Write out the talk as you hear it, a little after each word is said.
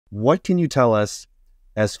What can you tell us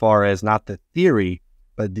as far as not the theory,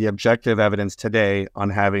 but the objective evidence today on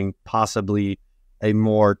having possibly a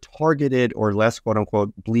more targeted or less quote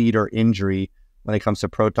unquote bleed or injury when it comes to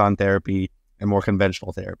proton therapy and more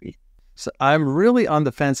conventional therapy? So I'm really on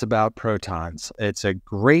the fence about protons. It's a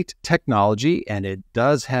great technology, and it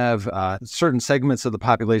does have certain segments of the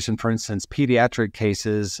population, for instance, pediatric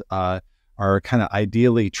cases are kind of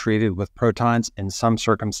ideally treated with protons in some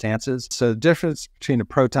circumstances. So the difference between a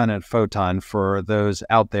proton and a photon for those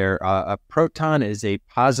out there, a proton is a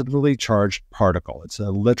positively charged particle. It's a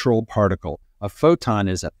literal particle. A photon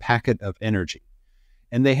is a packet of energy,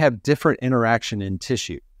 and they have different interaction in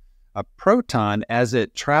tissue. A proton, as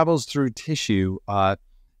it travels through tissue,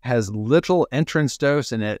 has little entrance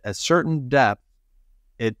dose, and at a certain depth,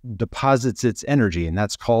 it deposits its energy, and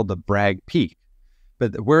that's called the Bragg peak.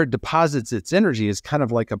 But where it deposits its energy is kind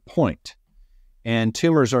of like a point. And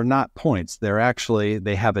tumors are not points. They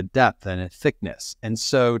have a depth and a thickness. And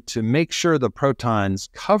so to make sure the protons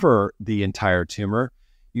cover the entire tumor,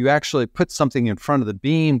 you actually put something in front of the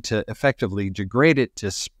beam to effectively degrade it to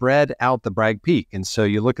spread out the Bragg peak. And so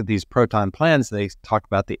you look at these proton plans, they talk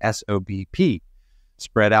about the SOBP,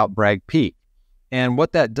 spread out Bragg peak. And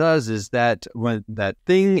what that does is that when that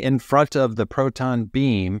thing in front of the proton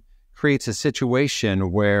beam creates a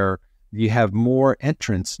situation where you have more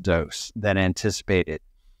entrance dose than anticipated.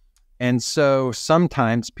 And so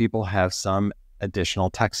sometimes people have some additional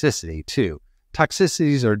toxicity too.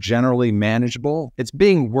 Toxicities are generally manageable. It's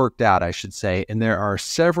being worked out, I should say, and there are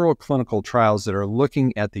several clinical trials that are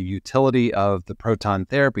looking at the utility of the proton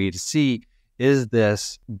therapy to see, is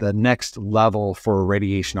this the next level for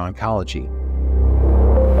radiation oncology?